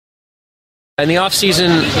In the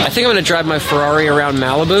off-season, I think I'm going to drive my Ferrari around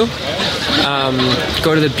Malibu,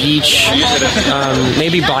 go to the beach,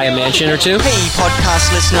 maybe buy a mansion or two. Hey,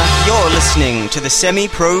 podcast listener, you're listening to the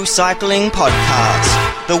Semi-Pro Cycling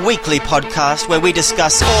Podcast, the weekly podcast where we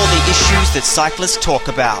discuss all the issues that cyclists talk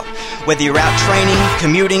about. Whether you're out training,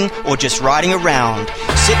 commuting, or just riding around,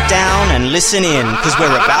 sit down and listen in, because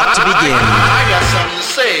we're about to begin. I got something to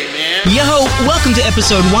say, man. Yo, welcome to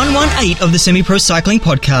episode 118 of the Semi-Pro Cycling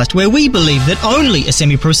Podcast, where we believe that only a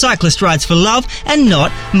semi-pro cyclist rides for love and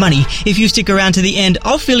not money. If you stick around to the end,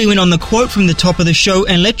 I'll fill you in on the quote from the top of the show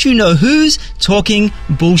and let you know who's talking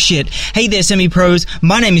bullshit. Hey there, semi-pros.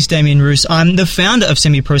 My name is Damien Roos. I'm the founder of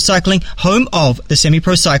Semi-Pro Cycling, home of the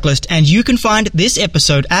Semi-Pro Cyclist, and you can find this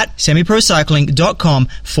episode at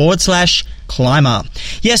semiprocycling.com/climber.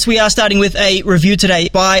 Yes, we are starting with a review today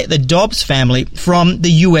by the Dobbs family from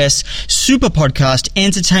the US. Super podcast,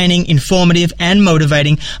 entertaining, informative, and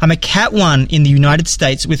motivating. I'm a Cat 1 in the United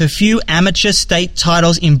States with a few amateur state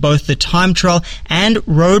titles in both the time trial and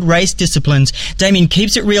road race disciplines. Damien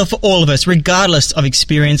keeps it real for all of us, regardless of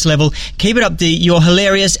experience level. Keep it up, D. You're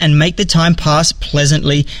hilarious and make the time pass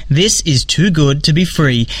pleasantly. This is too good to be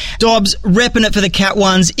free. Dobbs, repping it for the Cat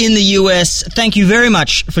 1s in the US. Thank you very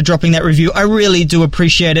much for dropping that review. I really do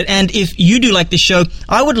appreciate it. And if you do like this show,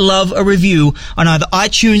 I would love a review on either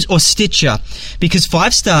iTunes or Stitcher, because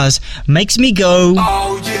 5 stars makes me go,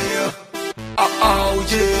 Oh yeah, oh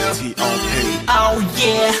yeah, T-O-P. Oh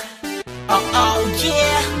yeah, oh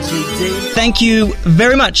yeah. Thank you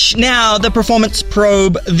very much. Now, the performance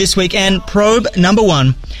probe this week, and probe number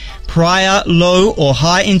 1. Prior low or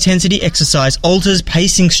high intensity exercise alters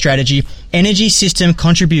pacing strategy, energy system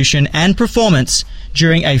contribution, and performance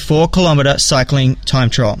during a 4-kilometer cycling time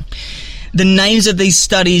trial. The names of these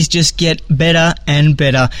studies just get better and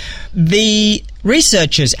better. The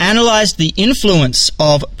researchers analyzed the influence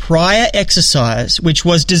of prior exercise, which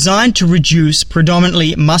was designed to reduce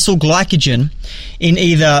predominantly muscle glycogen in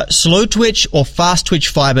either slow twitch or fast twitch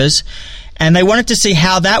fibers, and they wanted to see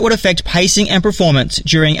how that would affect pacing and performance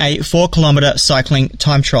during a 4-kilometer cycling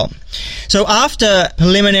time trial. So after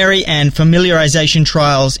preliminary and familiarization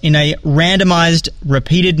trials in a randomized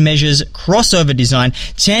repeated measures crossover design,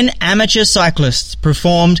 10 amateur cyclists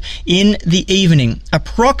performed in the evening,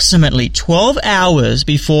 approximately 12 hours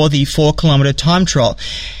before the 4-kilometer time trial.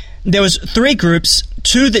 There was 3 groups,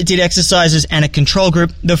 2 that did exercises and a control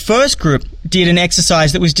group. The first group did an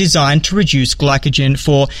exercise that was designed to reduce glycogen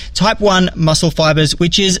for type 1 muscle fibers,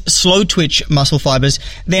 which is slow twitch muscle fibers.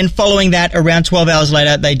 Then following that, around 12 hours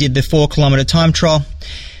later, they did the 4-kilometer time trial.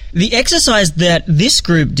 The exercise that this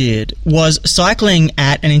group did was cycling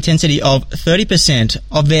at an intensity of 30%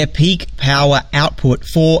 of their peak power output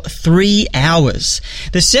for 3 hours.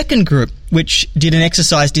 The second group, which did an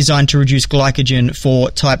exercise designed to reduce glycogen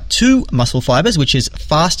for type 2 muscle fibers, which is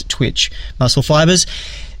fast twitch muscle fibers,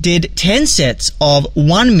 did 10 sets of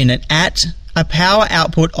 1 minute at a power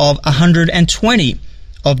output of 120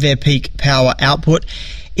 of their peak power output,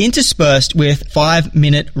 interspersed with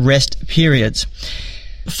 5-minute rest periods.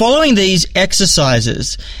 Following these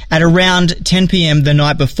exercises, at around 10 p.m. the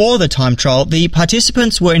night before the time trial, the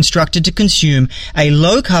participants were instructed to consume a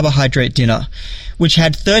low-carbohydrate dinner, which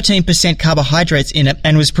had 13% carbohydrates in it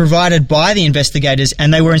and was provided by the investigators,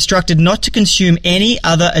 and they were instructed not to consume any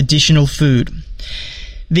other additional food.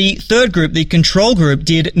 The third group, the control group,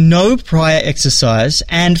 did no prior exercise,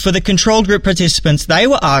 and for the control group participants, they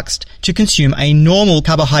were asked to consume a normal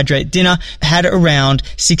carbohydrate dinner, had around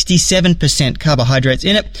 67% carbohydrates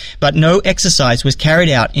in it, but no exercise was carried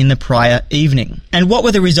out in the prior evening. And what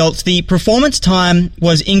were the results? The performance time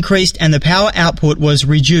was increased and the power output was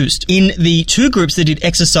reduced in the 2 groups that did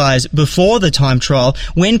exercise before the time trial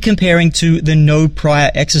when comparing to the no prior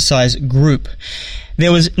exercise group.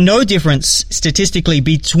 There was no difference statistically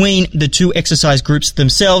between the 2 exercise groups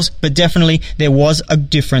themselves, but definitely there was a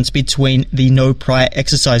difference between the no prior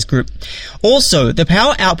exercise group. Also, the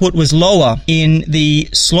power output was lower in the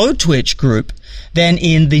slow twitch group than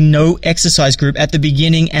in the no exercise group at the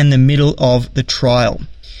beginning and the middle of the trial.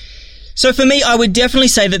 So for me, I would definitely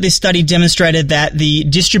say that this study demonstrated that the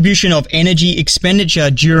distribution of energy expenditure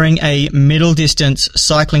during a middle distance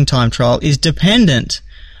cycling time trial is dependent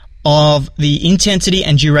of the intensity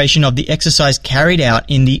and duration of the exercise carried out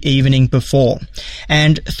in the evening before.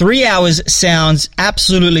 And 3 hours sounds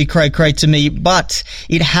absolutely cray-cray to me, but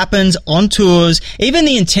it happens on tours. Even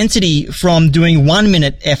the intensity from doing 1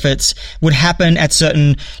 minute efforts would happen at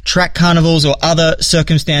certain track carnivals or other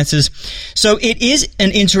circumstances. So it is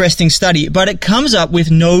an interesting study, but it comes up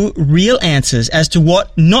with no real answers as to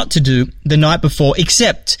what not to do the night before,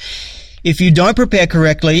 except If you don't prepare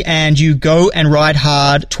correctly and you go and ride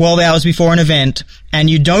hard 12 hours before an event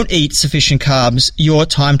and you don't eat sufficient carbs, your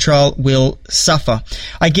time trial will suffer.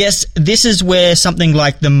 I guess this is where something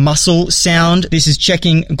like the muscle sound, this is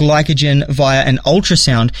checking glycogen via an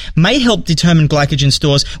ultrasound, may help determine glycogen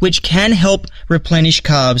stores, which can help replenish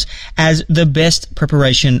carbs as the best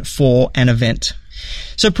preparation for an event.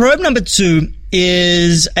 So probe number 2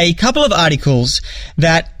 is a couple of articles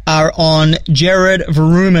that are on Jared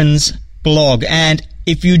Verumen's blog. And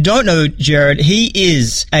if you don't know Jared, he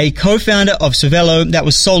is a co-founder of Cervelo that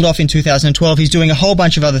was sold off in 2012. He's doing a whole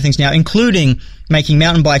bunch of other things now, including making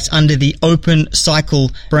mountain bikes under the Open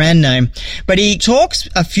Cycle brand name. But he talks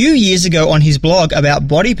a few years ago on his blog about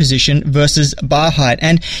body position versus bar height.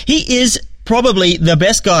 And he is probably the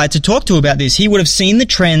best guy to talk to about this. He would have seen the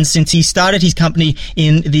trends since he started his company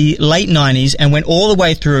in the late 90s and went all the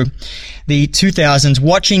way through the 2000s,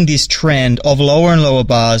 watching this trend of lower and lower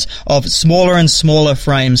bars, of smaller and smaller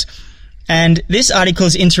frames. And this article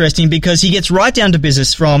is interesting because he gets right down to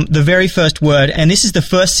business from the very first word, and this is the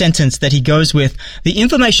first sentence that he goes with. The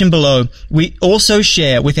information below we also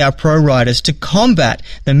share with our pro riders to combat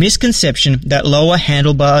the misconception that lower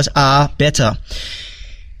handlebars are better.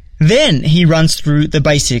 Then he runs through the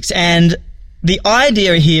basics, and the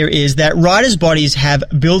idea here is that riders' bodies have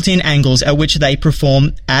built-in angles at which they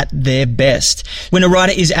perform at their best. When a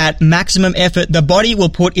rider is at maximum effort, the body will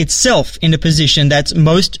put itself in a position that's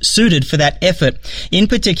most suited for that effort. In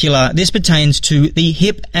particular, this pertains to the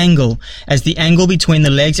hip angle, as the angle between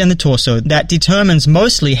the legs and the torso that determines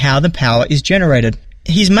mostly how the power is generated.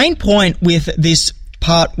 His main point with this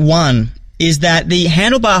part 1 is that the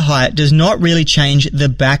handlebar height does not really change the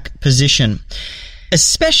back position,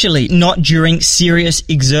 especially not during serious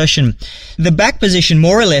exertion. The back position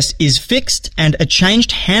more or less is fixed, and a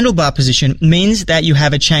changed handlebar position means that you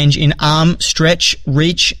have a change in arm stretch,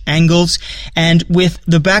 reach, angles, and with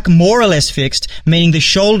the back more or less fixed, meaning the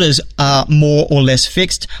shoulders are more or less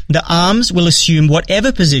fixed, the arms will assume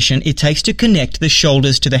whatever position it takes to connect the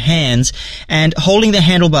shoulders to the hands, and holding the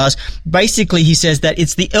handlebars, basically he says that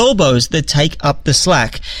it's the elbows that take up the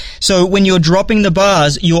slack. So when you're dropping the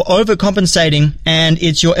bars, you're overcompensating, and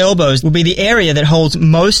it's your elbows will be the area that holds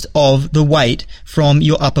most of the weight from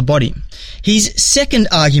your upper body. His second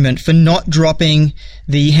argument for not dropping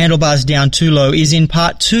the handlebars down too low is in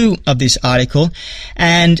part 2 of this article,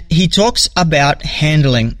 and he talks about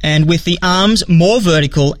handling. And with the arms more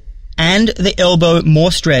vertical and the elbow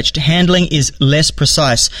more stretched, handling is less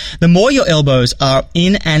precise. The more your elbows are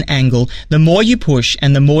in an angle, the more you push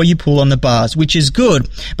and the more you pull on the bars, which is good,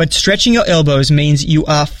 but stretching your elbows means you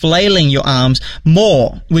are flailing your arms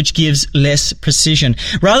more, which gives less precision.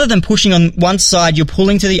 Rather than pushing on one side, you're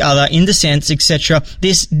pulling to the other in descents, etc.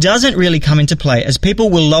 This doesn't really come into play, as people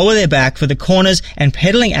will lower their back for the corners and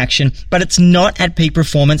pedaling action, but it's not at peak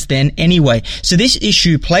performance then anyway. So this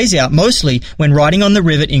issue plays out mostly when riding on the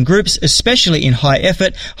rivet in groups, especially in high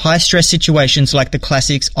effort, high stress situations like the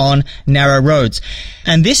classics on narrow roads.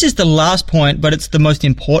 And this is the last point, but it's the most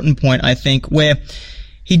important point, I think, where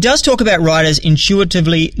he does talk about riders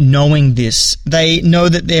intuitively knowing this. They know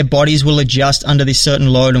that their bodies will adjust under this certain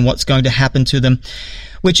load and what's going to happen to them,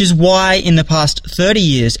 which is why in the past 30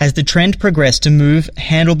 years, as the trend progressed to move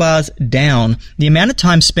handlebars down, the amount of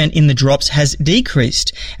time spent in the drops has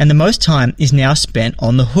decreased, and the most time is now spent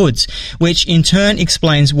on the hoods, which in turn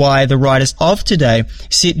explains why the riders of today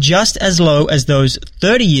sit just as low as those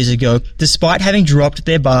 30 years ago, despite having dropped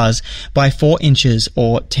their bars by 4 inches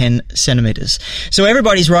or 10 centimeters. So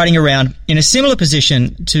everybody's riding around in a similar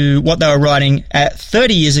position to what they were riding at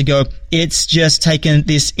 30 years ago. It's just taken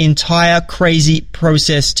this entire crazy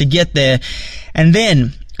process to get there. And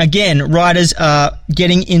then, again, riders are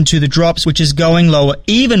getting into the drops, which is going lower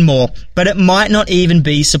even more, but it might not even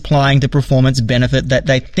be supplying the performance benefit that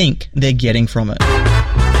they think they're getting from it.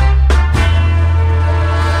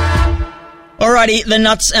 Alrighty, the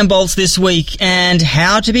nuts and bolts this week, and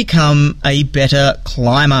how to become a better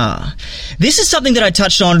climber. This is something that I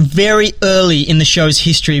touched on very early in the show's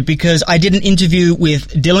history because I did an interview with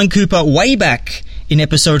Dylan Cooper way back in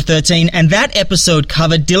episode 13, and that episode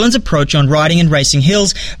covered Dylan's approach on riding and racing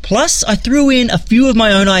hills, plus I threw in a few of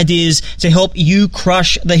my own ideas to help you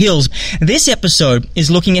crush the hills. This episode is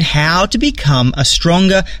looking at how to become a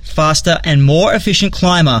stronger, faster, and more efficient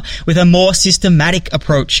climber with a more systematic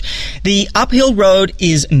approach. The uphill road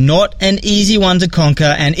is not an easy one to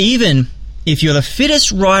conquer, and even if you're the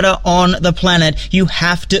fittest rider on the planet, you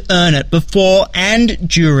have to earn it before and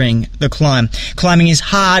during the climb. Climbing is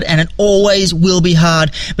hard, and it always will be hard,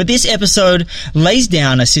 but this episode lays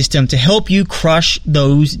down a system to help you crush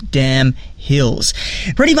those damn hills.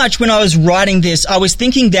 Pretty much when I was writing this, I was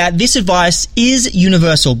thinking that this advice is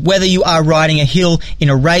universal, whether you are riding a hill in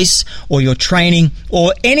a race or you're training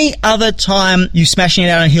or any other time you're smashing it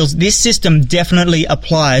out on hills. This system definitely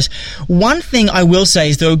applies. One thing I will say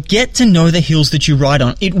is, though, get to know the hills that you ride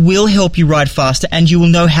on. It will help you ride faster and you will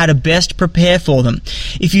know how to best prepare for them.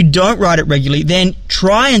 If you don't ride it regularly, then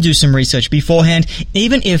try and do some research beforehand,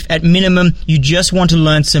 even if at minimum you just want to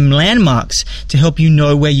learn some landmarks to help you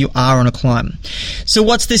know where you are on a climb. So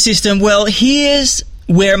what's the system? Well, here's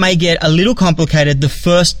where it may get a little complicated the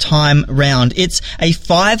first time round. It's a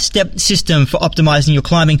 5-step system for optimizing your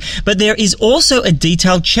climbing, but there is also a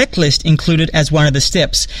detailed checklist included as one of the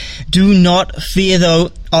steps. Do not fear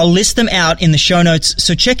though. I'll list them out in the show notes,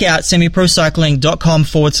 so check out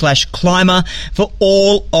semiprocycling.com/climber for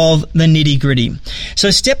all of the nitty-gritty.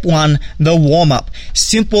 So step 1, the warm-up.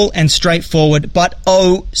 Simple and straightforward, but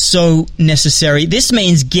oh so necessary. This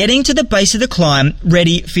means getting to the base of the climb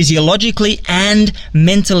ready physiologically and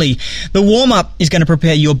mentally. The warm-up is going to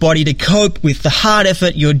prepare your body to cope with the hard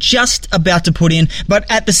effort you're just about to put in, but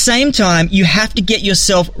at the same time, you have to get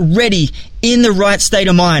yourself ready in the right state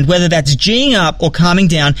of mind, whether that's G'ing up or calming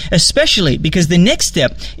down, especially because the next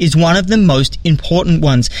step is one of the most important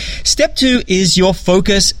ones. Step 2 is your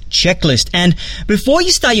focus checklist. And before you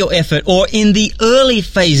start your effort or in the early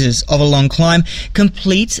phases of a long climb,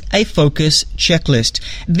 complete a focus checklist.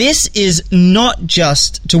 This is not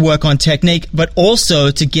just to work on technique, but also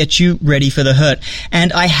to get you ready for the hurt.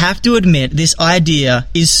 And I have to admit, this idea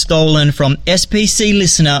is stolen from SPC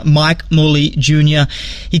listener Mike Mooley Jr.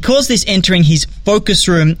 He calls this entering his focus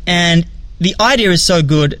room, and the idea is so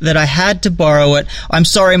good that I had to borrow it. I'm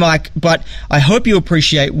sorry, Mike, but I hope you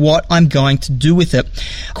appreciate what I'm going to do with it.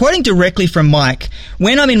 Quoting directly from Mike,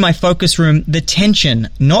 when I'm in my focus room, the tension,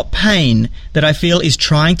 not pain, that I feel is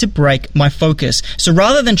trying to break my focus. So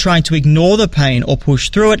rather than trying to ignore the pain or push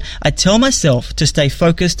through it, I tell myself to stay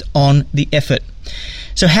focused on the effort.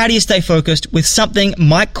 So how do you stay focused? With something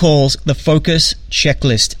Mike calls the focus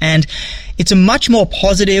checklist. And it's a much more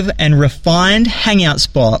positive and refined hangout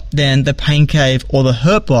spot than the pain cave or the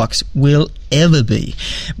hurt box will ever be.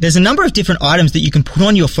 There's a number of different items that you can put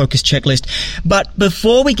on your focus checklist, but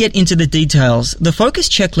before we get into the details, the focus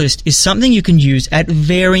checklist is something you can use at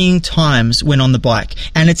varying times when on the bike,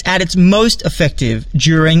 and it's at its most effective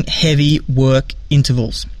during heavy work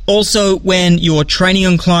intervals. Also, when you're training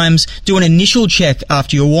on climbs, do an initial check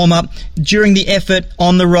after your warm-up, during the effort,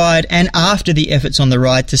 on the ride, and after the efforts on the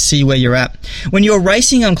ride to see where you're at. When you're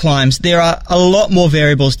racing on climbs, there are a lot more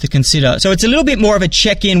variables to consider. So it's a little bit more of a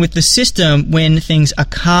check-in with the system when things are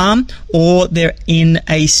calm or they're in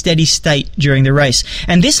a steady state during the race.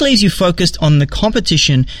 And this leaves you focused on the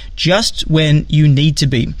competition just when you need to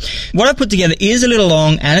be. What I've put together is a little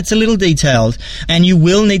long and it's a little detailed, and you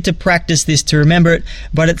will need to practice this to remember it,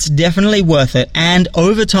 but it's definitely worth it, and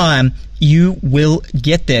over time you will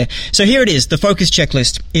get there. So here it is, the focus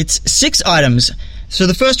checklist. It's 6 items. So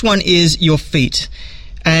the first one is your feet,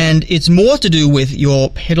 and it's more to do with your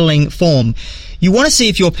pedaling form. You want to see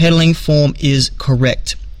if your pedaling form is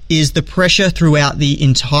correct. Is the pressure throughout the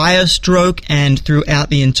entire stroke and throughout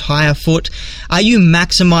the entire foot? Are you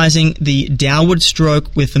maximizing the downward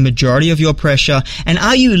stroke with the majority of your pressure? And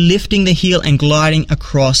are you lifting the heel and gliding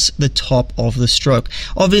across the top of the stroke?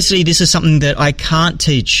 Obviously, this is something that I can't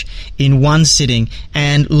teach in one sitting,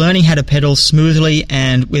 and learning how to pedal smoothly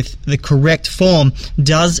and with the correct form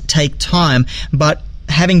does take time, but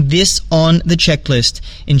having this on the checklist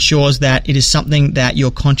ensures that it is something that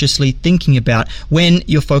you're consciously thinking about when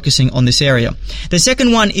you're focusing on this area. The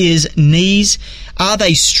second one is knees. Are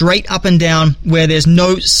they straight up and down where there's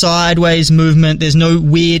no sideways movement, there's no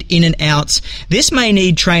weird in and outs? This may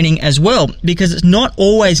need training as well, because it's not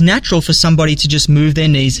always natural for somebody to just move their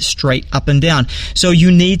knees straight up and down. So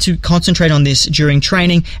you need to concentrate on this during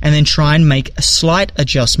training and then try and make slight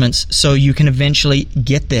adjustments so you can eventually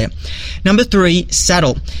get there. Number 3, saddle.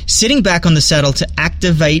 Sitting back on the saddle to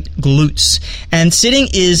activate glutes. And sitting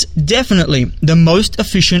is definitely the most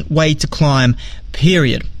efficient way to climb,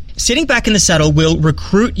 period. Sitting back in the saddle will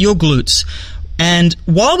recruit your glutes. And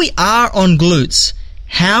while we are on glutes,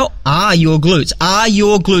 how are your glutes? Are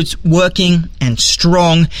your glutes working and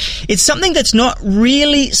strong? It's something that's not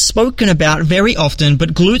really spoken about very often,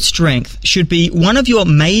 but glute strength should be one of your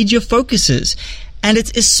major focuses. And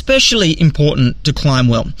it's especially important to climb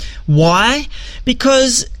well. Why?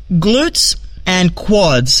 Because glutes and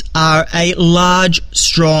quads are a large,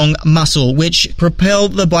 strong muscle which propel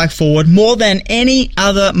the bike forward more than any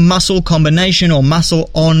other muscle combination or muscle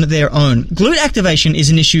on their own. Glute activation is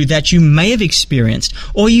an issue that you may have experienced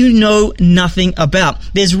or you know nothing about.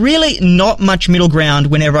 There's really not much middle ground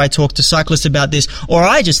whenever I talk to cyclists about this, or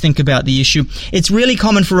I just think about the issue. It's really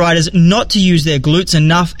common for riders not to use their glutes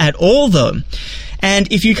enough at all though.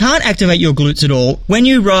 And if you can't activate your glutes at all, when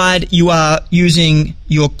you ride, you are using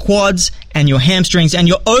your quads and your hamstrings and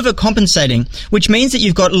you're overcompensating, which means that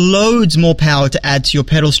you've got loads more power to add to your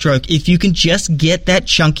pedal stroke if you can just get that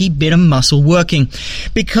chunky bit of muscle working.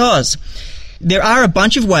 Because there are a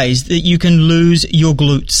bunch of ways that you can lose your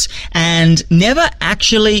glutes and never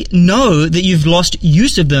actually know that you've lost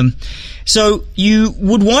use of them. So you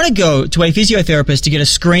would want to go to a physiotherapist to get a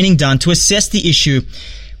screening done to assess the issue.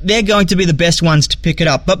 They're going to be the best ones to pick it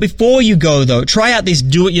up. But before you go, though, try out this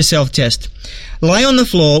do-it-yourself test. Lie on the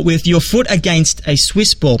floor with your foot against a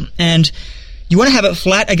Swiss ball, and you want to have it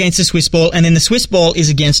flat against the Swiss ball, and then the Swiss ball is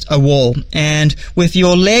against a wall. And with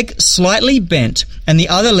your leg slightly bent and the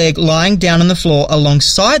other leg lying down on the floor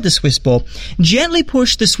alongside the Swiss ball, gently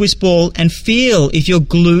push the Swiss ball and feel if your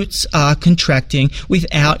glutes are contracting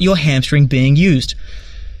without your hamstring being used.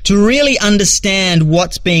 To really understand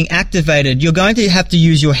what's being activated, you're going to have to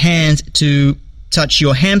use your hands to touch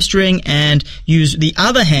your hamstring and use the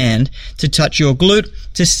other hand to touch your glute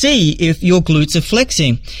to see if your glutes are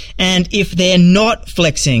flexing. And if they're not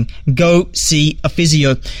flexing, go see a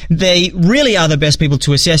physio. They really are the best people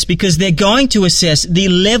to assess because they're going to assess the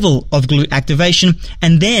level of glute activation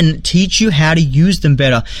and then teach you how to use them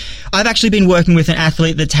better. I've actually been working with an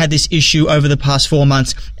athlete that's had this issue over the past 4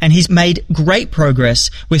 months, and he's made great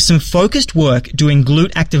progress with some focused work doing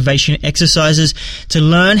glute activation exercises to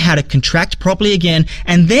learn how to contract properly again,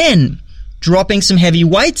 and then dropping some heavy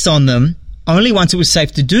weights on them only once it was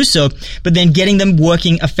safe to do so, but then getting them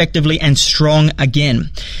working effectively and strong again.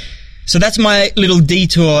 So that's my little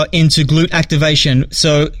detour into glute activation.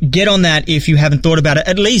 So get on that if you haven't thought about it.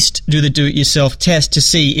 At least do the do-it-yourself test to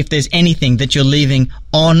see if there's anything that you're leaving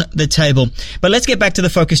on the table. But let's get back to the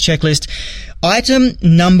focus checklist. Item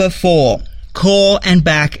number 4. Core and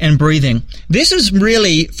back and breathing. This is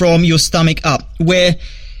really from your stomach up, where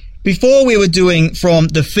before we were doing from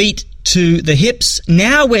the feet to the hips.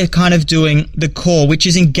 Now we're kind of doing the core, which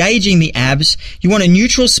is engaging the abs. You want a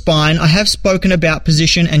neutral spine. I have spoken about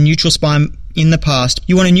position and neutral spine in the past.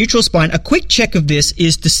 You want a neutral spine. A quick check of this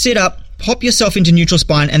is to sit up, pop yourself into neutral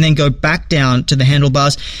spine, and then go back down to the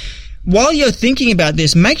handlebars. While you're thinking about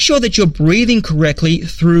this, make sure that you're breathing correctly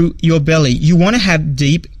through your belly. You want to have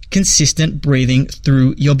deep, consistent breathing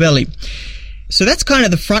through your belly. So that's kind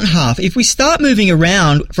of the front half. If we start moving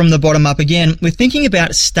around from the bottom up again, we're thinking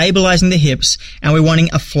about stabilizing the hips and we're wanting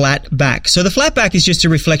a flat back. So the flat back is just a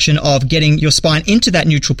reflection of getting your spine into that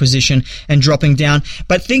neutral position and dropping down.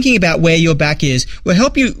 But thinking about where your back is will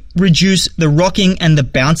help you reduce the rocking and the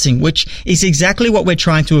bouncing, which is exactly what we're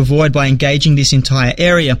trying to avoid by engaging this entire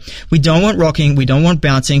area. We don't want rocking, we don't want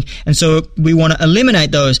bouncing, and so we want to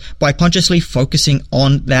eliminate those by consciously focusing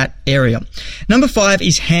on that area. Number 5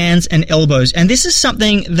 is hands and elbows. And this is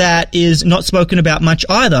something that is not spoken about much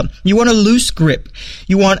either. You want a loose grip.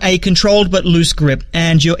 You want a controlled but loose grip.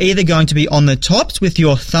 And you're either going to be on the tops with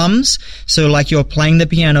your thumbs, so like you're playing the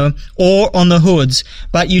piano, or on the hoods,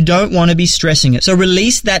 but you don't want to be stressing it. So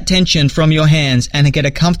release that tension from your hands and get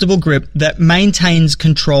a comfortable grip that maintains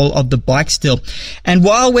control of the bike still. And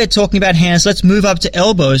while we're talking about hands, let's move up to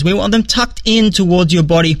elbows. We want them tucked in towards your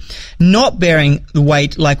body, not bearing the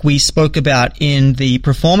weight like we spoke about in the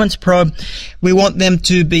Performance Pro. We want them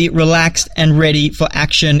to be relaxed and ready for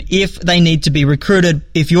action if they need to be recruited.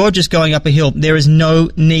 If you're just going up a hill, there is no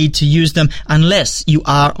need to use them unless you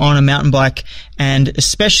are on a mountain bike, and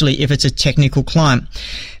especially if it's a technical climb.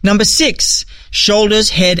 Number 6, shoulders,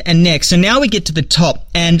 head, and neck. So now we get to the top,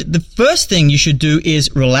 and the first thing you should do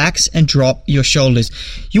is relax and drop your shoulders.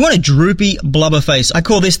 You want a droopy blubber face. I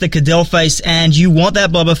call this the Cadell face, and you want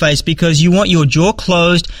that blubber face because you want your jaw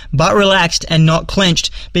closed but relaxed and not clenched,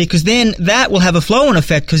 because then that will have a flow-on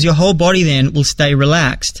effect because your whole body then will stay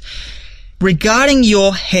relaxed. Regarding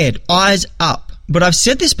your head, eyes up. But I've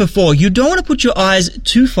said this before, you don't want to put your eyes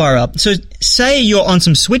too far up. So say you're on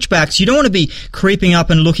some switchbacks, you don't want to be creeping up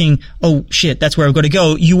and looking, oh shit, that's where I've got to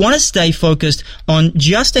go. You want to stay focused on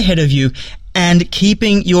just ahead of you and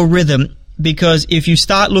keeping your rhythm, because if you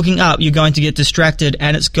start looking up, you're going to get distracted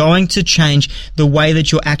and it's going to change the way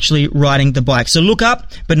that you're actually riding the bike. So look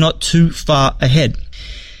up, but not too far ahead.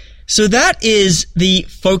 So that is the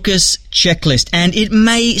focus checklist, and it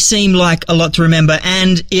may seem like a lot to remember,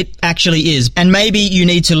 and it actually is. And maybe you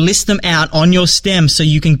need to list them out on your stem so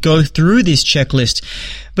you can go through this checklist.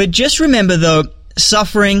 But just remember though,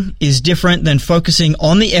 suffering is different than focusing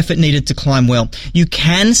on the effort needed to climb well. You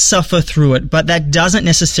can suffer through it, but that doesn't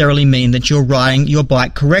necessarily mean that you're riding your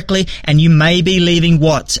bike correctly, and you may be leaving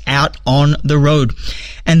watts out on the road.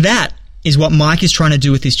 And that is what Mike is trying to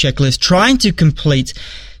do with this checklist, trying to complete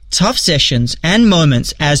tough sessions and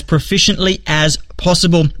moments as proficiently as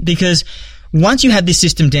possible, because once you have this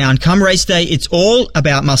system down, come race day, it's all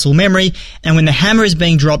about muscle memory, and when the hammer is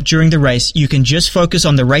being dropped during the race, you can just focus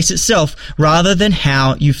on the race itself rather than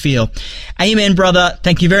how you feel. Amen, brother.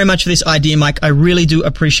 Thank you very much for this idea, Mike. I really do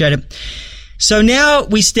appreciate it. So now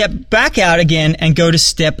we step back out again and go to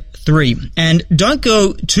step 3. And don't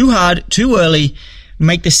go too hard, too early.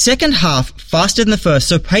 Make the second half faster than the first,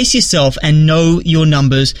 so pace yourself and know your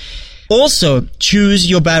numbers. Also, choose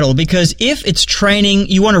your battle, because if it's training,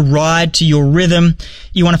 you want to ride to your rhythm.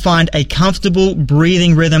 You want to find a comfortable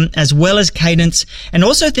breathing rhythm as well as cadence, and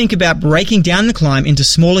also think about breaking down the climb into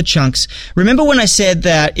smaller chunks. Remember when I said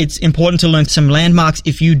that it's important to learn some landmarks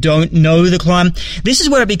if you don't know the climb? This is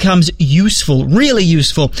where it becomes useful, really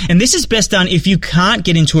useful. And this is best done if you can't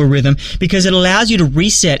get into a rhythm, because it allows you to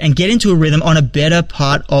reset and get into a rhythm on a better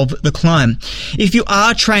part of the climb. If you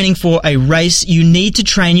are training for a race, you need to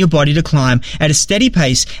train your body to climb at a steady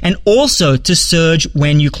pace and also to surge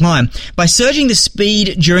when you climb. By surging the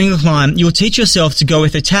speed during the climb, you'll teach yourself to go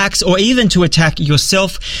with attacks or even to attack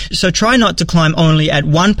yourself. So try not to climb only at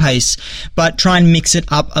one pace, but try and mix it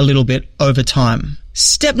up a little bit over time.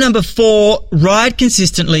 Step number 4, ride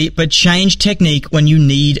consistently, but change technique when you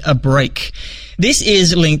need a break. This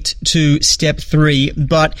is linked to step 3,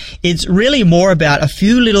 but it's really more about a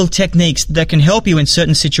few little techniques that can help you in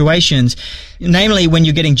certain situations, namely when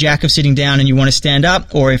you're getting jack of sitting down and you want to stand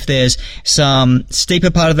up, or if there's some steeper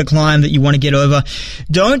part of the climb that you want to get over.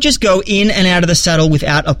 Don't just go in and out of the saddle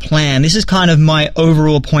without a plan. This is kind of my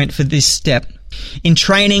overall point for this step. In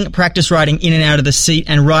training, practice riding in and out of the seat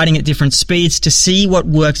and riding at different speeds to see what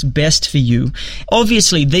works best for you.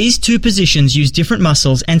 Obviously, these two positions use different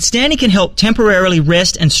muscles, and standing can help temporarily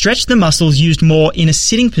rest and stretch the muscles used more in a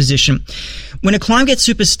sitting position. When a climb gets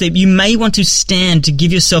super steep, you may want to stand to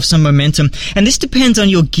give yourself some momentum, and this depends on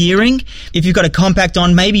your gearing. If you've got a compact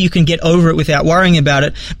on, maybe you can get over it without worrying about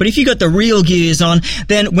it, but if you've got the real gears on,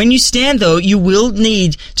 then when you stand though, you will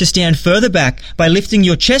need to stand further back by lifting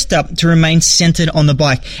your chest up to remain centered on the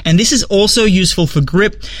bike. And this is also useful for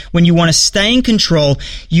grip. When you want to stay in control,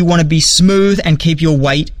 you want to be smooth and keep your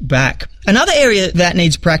weight back. Another area that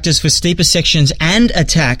needs practice for steeper sections and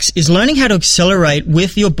attacks is learning how to accelerate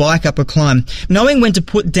with your bike up a climb. Knowing when to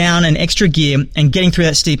put down an extra gear and getting through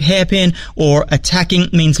that steep hairpin or attacking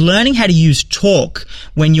means learning how to use torque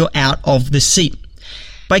when you're out of the seat.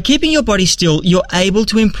 By keeping your body still, you're able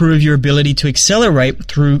to improve your ability to accelerate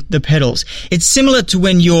through the pedals. It's similar to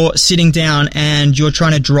when you're sitting down and you're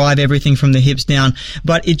trying to drive everything from the hips down,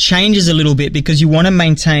 but it changes a little bit because you want to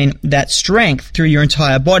maintain that strength through your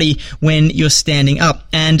entire body when you're standing up.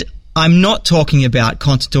 And I'm not talking about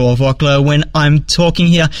Contador or Voeckler when I'm talking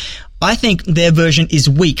here. I think their version is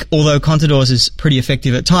weak, although Contador's is pretty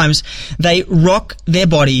effective at times. They rock their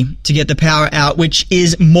body to get the power out, which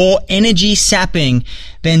is more energy sapping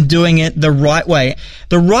than doing it the right way.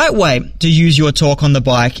 The right way to use your torque on the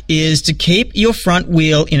bike is to keep your front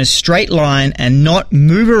wheel in a straight line and not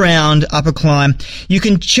move around up a climb. You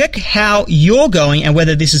can check how you're going and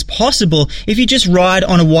whether this is possible. If you just ride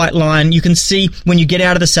on a white line, you can see when you get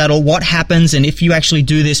out of the saddle what happens and if you actually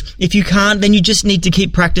do this. If you can't, then you just need to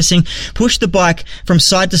keep practicing. Push the bike from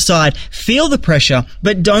side to side. Feel the pressure,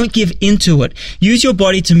 but don't give into it. Use your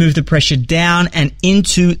body to move the pressure down and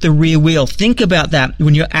into the rear wheel. Think about that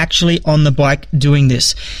when you're actually on the bike doing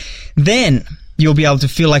this. Then you'll be able to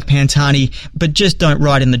feel like Pantani, but just don't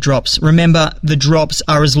ride in the drops. Remember, the drops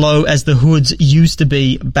are as low as the hoods used to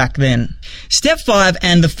be back then. Step 5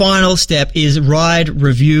 and the final step is ride,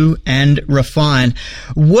 review, and refine.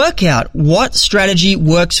 Work out what strategy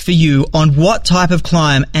works for you on what type of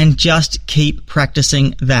climb and just keep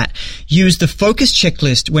practicing that. Use the focus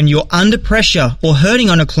checklist when you're under pressure or hurting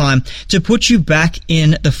on a climb to put you back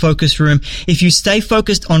in the focus room. If you stay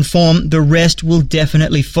focused on form, the rest will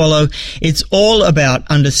definitely follow. It's all about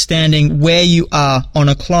understanding where you are on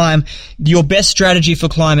a climb, your best strategy for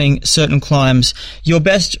climbing certain climbs, your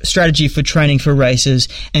best strategy for training for races,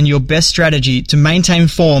 and your best strategy to maintain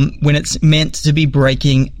form when it's meant to be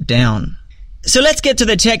breaking down. So let's get to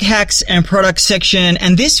the tech hacks and products section,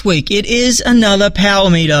 and this week it is another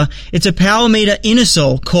power meter. It's a power meter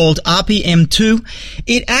Innosol called RPM2.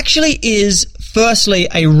 It actually is firstly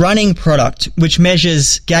a running product which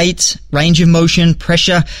measures gait, range of motion,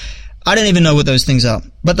 pressure. I don't even know what those things are.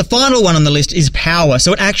 But the final one on the list is power,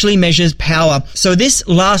 so it actually measures power. So this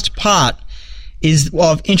last part is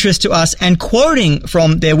of interest to us, and quoting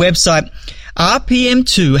from their website,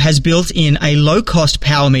 RPM2 has built in a low-cost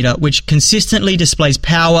power meter which consistently displays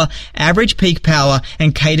power, average peak power,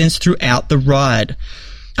 and cadence throughout the ride.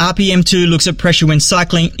 RPM2 looks at pressure when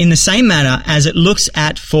cycling in the same manner as it looks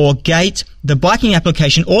at for gait. The biking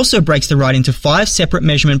application also breaks the ride into 5 separate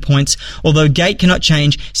measurement points. Although gait cannot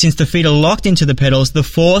change since the feet are locked into the pedals, the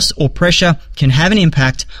force or pressure can have an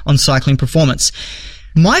impact on cycling performance.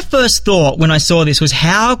 My first thought when I saw this was,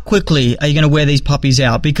 how quickly are you going to wear these puppies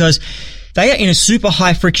out? Because they are in a super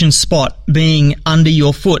high friction spot being under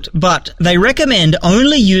your foot, but they recommend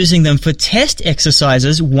only using them for test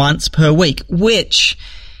exercises once per week, which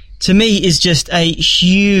to me is just a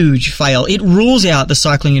huge fail. It rules out the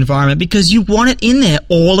cycling environment because you want it in there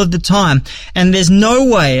all of the time. And there's no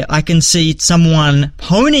way I can see someone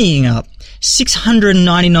ponying up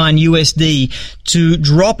 $699 USD to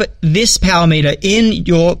drop this power meter in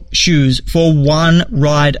your shoes for one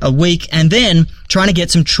ride a week and then trying to get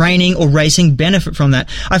some training or racing benefit from that.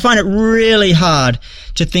 I find it really hard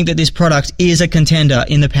to think that this product is a contender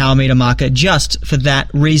in the power meter market just for that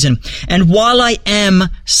reason. And while I am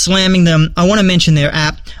slamming them, I want to mention their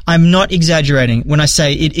app. I'm not exaggerating when I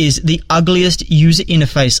say it is the ugliest user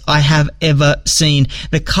interface I have ever seen.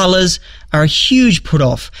 The colors are a huge put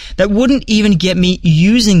off that wouldn't even get me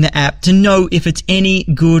using the app to know if it's any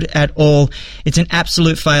good at all. It's an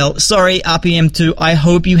absolute fail. Sorry, RPM2. I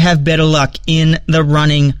hope you have better luck in the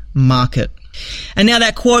running market. And now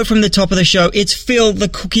that quote from the top of the show, it's Phil the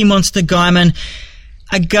Cookie Monster Guyman,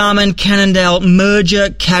 a Garmin-Cannondale merger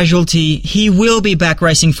casualty. He will be back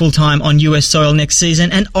racing full-time on US soil next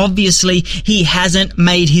season, and obviously he hasn't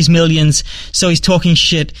made his millions, so he's talking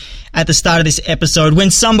shit at the start of this episode when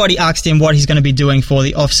somebody asked him what he's going to be doing for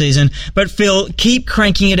the off-season. But Phil, keep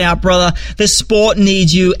cranking it out, brother. The sport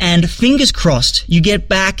needs you, and fingers crossed you get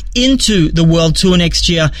back into the World Tour next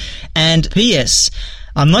year. And P.S.,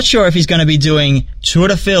 I'm not sure if he's going to be doing Tour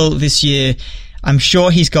de Phil this year. I'm sure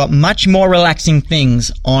he's got much more relaxing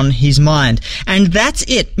things on his mind. And that's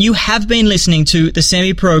it. You have been listening to the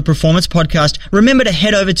Semi-Pro Performance Podcast. Remember to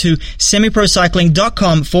head over to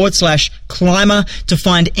semiprocycling.com/climber to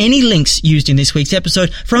find any links used in this week's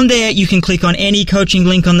episode. From there, you can click on any coaching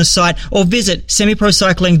link on the site or visit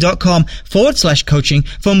semiprocycling.com/coaching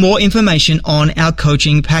for more information on our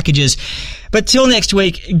coaching packages. But till next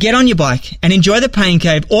week, get on your bike and enjoy the pain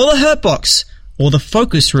cave or the hurt box or the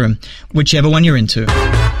focus room, whichever one you're into.